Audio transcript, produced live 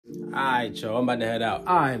Alright, yo, I'm about to head out.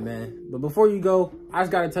 Alright, man. But before you go, I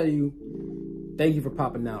just gotta tell you, thank you for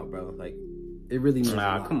popping out, bro. Like, it really means a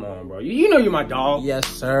lot. Come on, bro. You know you're my dog. Yes,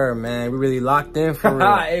 sir, man. We really locked in for real.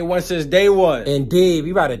 A1 since day one. Indeed.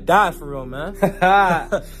 We ride or die for real, man.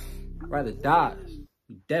 Rather die.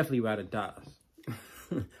 You definitely rather die.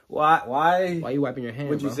 Why? Why you wiping your hand,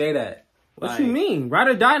 Would you bro? say that? What you mean? Ride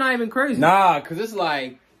or die not even crazy. Nah, because it's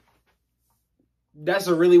like, that's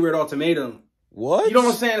a really weird ultimatum. What? You know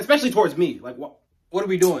what I'm saying? Especially towards me. Like, what are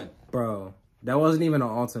we doing? Bro, that wasn't even an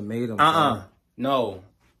ultimatum. No.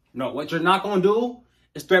 What you're not going to do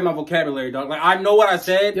is thread my vocabulary, dog. Like, I know what I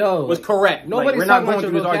said was correct. Nobody's like, we're not talking going about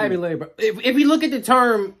through your this vocabulary, argument. bro. If we look at the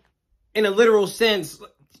term in a literal sense,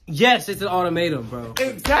 yes, it's an ultimatum, bro.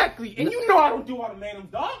 Exactly. And you know I don't do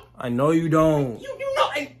ultimatums, dog. I know you don't. You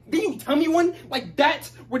know, and then you tell me one, like, that's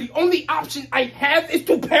where the only option I have is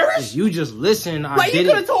to perish? If you just listen, I like, did you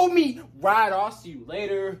could have told me, ride, I'll see you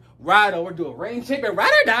later. Ride over, do a rain check, and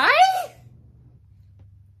ride or die?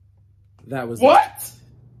 That was what?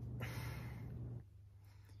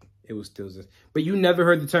 It was still just. But you never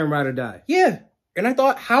heard the term ride or die. Yeah. And I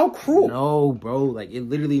thought, how cruel. No, bro. Like, it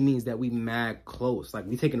literally means that we mad close. Like,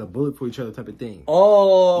 we taking a bullet for each other type of thing.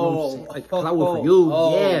 Oh. You know like, I would for you.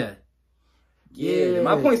 Oh. Yeah.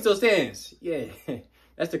 My point still stands. Yeah.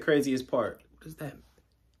 That's the craziest part. What is that?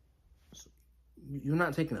 You're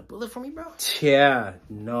not taking a bullet for me, bro? Yeah.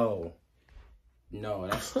 No,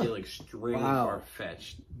 that's still extremely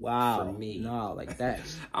far-fetched. Wow. For me. No, like that.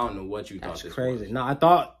 I don't know what you thought this was. Crazy. No, I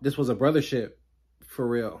thought this was a brothership. For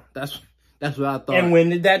real. That's what I thought. And when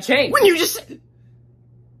did that change? When you just said...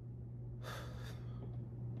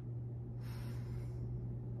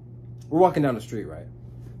 We're walking down the street, right?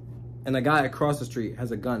 And a guy across the street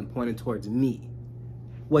has a gun pointed towards me.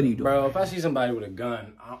 What do you do? Bro, if I see somebody with a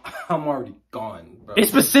gun, I'm already gone, bro. It's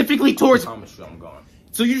specifically towards... I promise you I'm gone.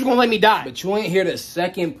 So you just gonna let me die? But you ain't hear the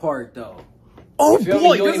second part, though. Oh,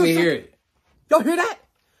 boy! You didn't even hear it. Y'all hear that?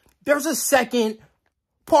 There's a second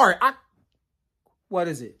part. What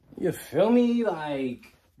is it? You feel me?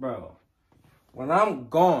 Like, bro, when I'm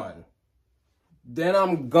gone, then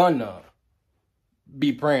I'm gonna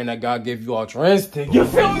be praying that God give you ultra instinct. You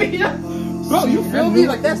feel me? Bro, you feel me?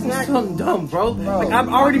 Like, that's not something dumb, bro. Like, I'd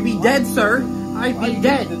already be dead, sir. I'd be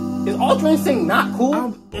dead. Is ultra instinct not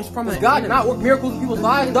cool? It's from God not work miracles in people's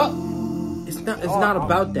lives, dog? It's not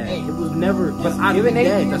about that. It was never. But I'd be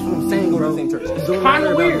divination. dead. That's what I'm saying, bro. It's kind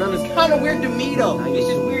of weird. It's kind of weird to me, though. It's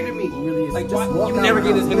just weird to me. Really, like, you never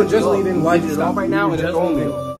get this. You were just leaving. Why you stop right now? And it's only.